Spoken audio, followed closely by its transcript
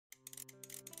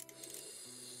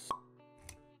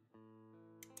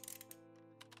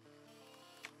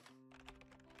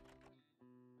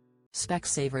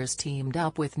Specsavers teamed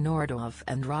up with Nordhoff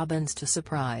and Robbins to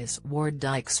surprise Ward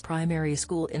Dykes Primary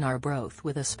School in Arbroath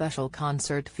with a special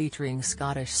concert featuring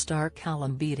Scottish star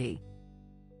Callum Beattie.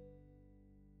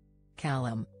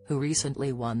 Callum, who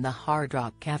recently won the Hard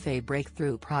Rock Cafe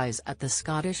Breakthrough Prize at the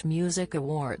Scottish Music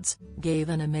Awards, gave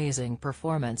an amazing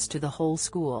performance to the whole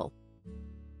school.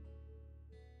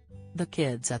 The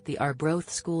kids at the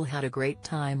Arbroath school had a great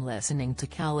time listening to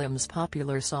Callum's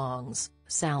popular songs,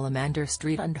 Salamander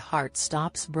Street and Heart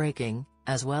Stops Breaking,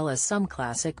 as well as some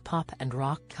classic pop and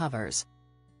rock covers.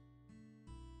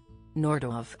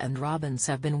 Nordhoff and Robbins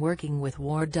have been working with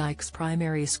Ward Dykes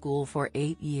Primary School for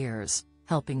 8 years,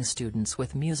 helping students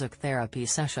with music therapy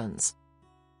sessions.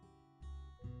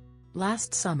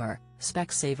 Last summer,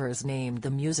 Specsavers named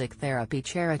the music therapy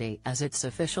charity as its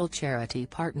official charity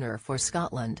partner for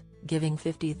Scotland, giving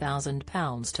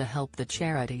 £50,000 to help the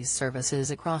charity's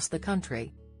services across the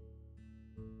country.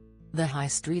 The High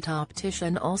Street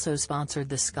optician also sponsored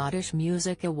the Scottish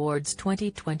Music Awards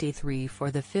 2023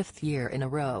 for the 5th year in a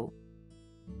row.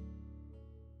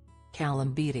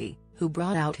 Callum Beattie, who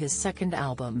brought out his second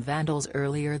album Vandals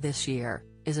earlier this year,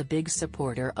 is a big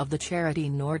supporter of the charity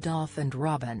Nordhoff and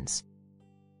Robbins.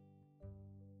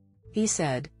 He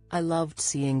said, "I loved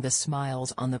seeing the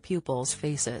smiles on the pupils'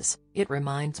 faces. It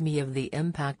reminds me of the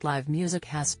impact live music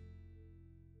has.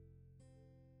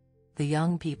 The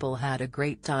young people had a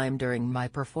great time during my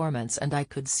performance and I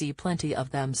could see plenty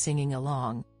of them singing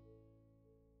along."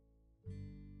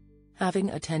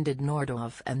 Having attended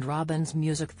Nordhoff and Robbins'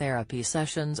 music therapy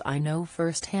sessions, I know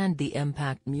firsthand the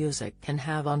impact music can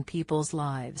have on people's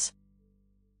lives.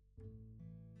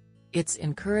 It's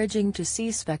encouraging to see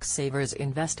Specsavers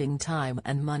investing time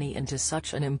and money into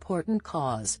such an important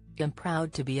cause. I'm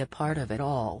proud to be a part of it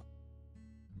all.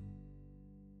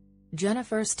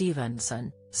 Jennifer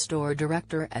Stevenson, store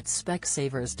director at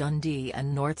Specsavers Dundee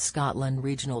and North Scotland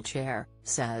Regional Chair,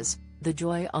 says, "The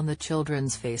joy on the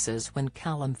children's faces when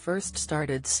Callum first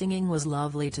started singing was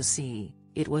lovely to see.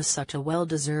 It was such a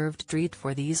well-deserved treat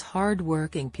for these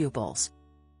hard-working pupils.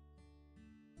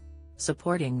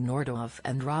 Supporting Nordhoff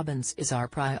and Robbins is our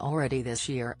priority this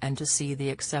year, and to see the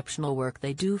exceptional work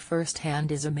they do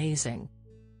firsthand is amazing."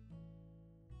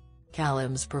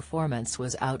 Callum's performance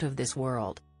was out of this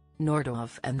world.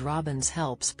 Nordhoff and Robbins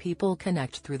helps people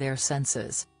connect through their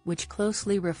senses, which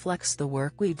closely reflects the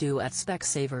work we do at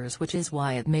Specsavers, which is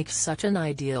why it makes such an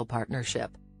ideal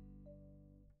partnership.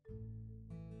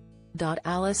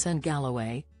 Alison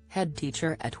Galloway, head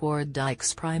teacher at Ward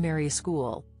Dykes Primary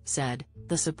School, said,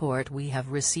 "The support we have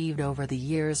received over the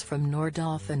years from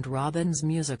Nordhoff and Robbins'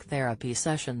 music therapy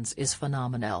sessions is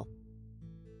phenomenal.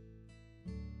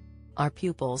 Our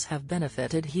pupils have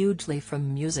benefited hugely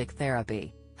from music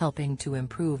therapy, helping to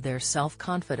improve their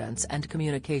self-confidence and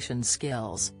communication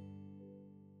skills."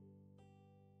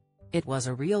 It was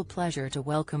a real pleasure to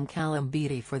welcome Callum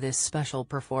Beattie for this special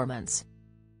performance.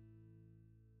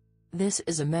 This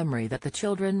is a memory that the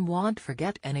children won't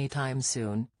forget anytime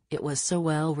soon. It was so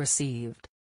well received.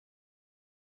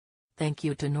 Thank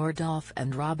you to Nordhoff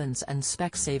and Robbins and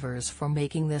Specsavers for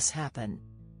making this happen.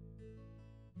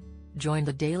 Join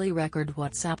the Daily Record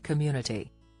WhatsApp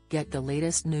community. Get the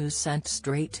latest news sent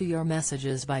straight to your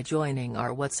messages by joining our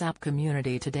WhatsApp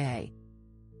community today.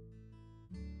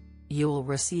 You'll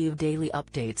receive daily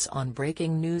updates on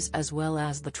breaking news as well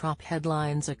as the top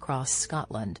headlines across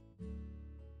Scotland.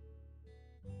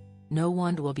 No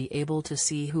one will be able to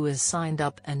see who is signed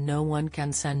up, and no one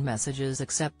can send messages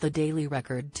except the Daily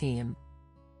Record team.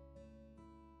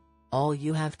 All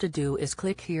you have to do is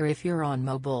click here if you're on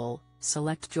mobile,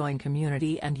 select Join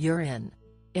Community and you're in.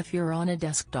 If you're on a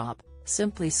desktop,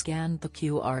 simply scan the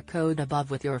QR code above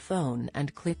with your phone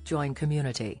and click Join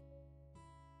Community.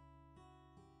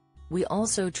 We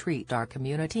also treat our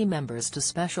community members to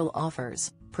special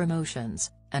offers,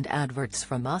 promotions, and adverts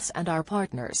from us and our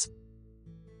partners.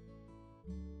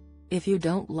 If you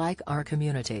don't like our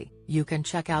community, you can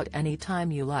check out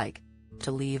anytime you like.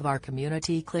 To leave our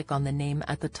community, click on the name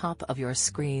at the top of your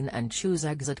screen and choose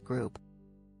Exit Group.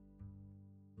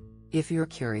 If you're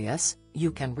curious,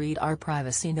 you can read our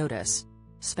privacy notice.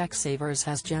 Specsavers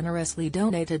has generously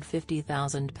donated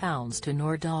 £50,000 to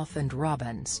Nordhoff and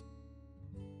Robbins.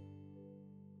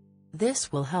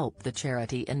 This will help the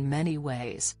charity in many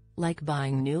ways, like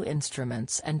buying new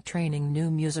instruments and training new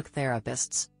music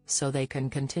therapists, so they can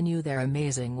continue their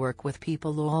amazing work with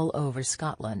people all over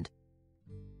Scotland.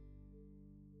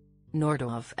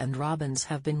 Nordhoff and Robbins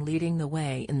have been leading the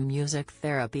way in music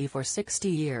therapy for 60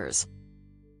 years.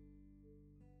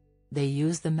 They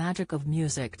use the magic of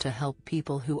music to help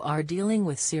people who are dealing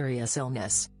with serious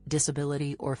illness,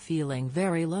 disability or feeling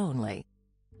very lonely.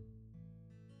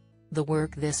 The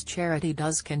work this charity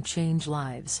does can change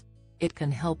lives. It can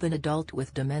help an adult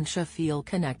with dementia feel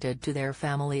connected to their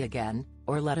family again,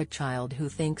 or let a child who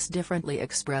thinks differently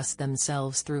express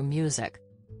themselves through music.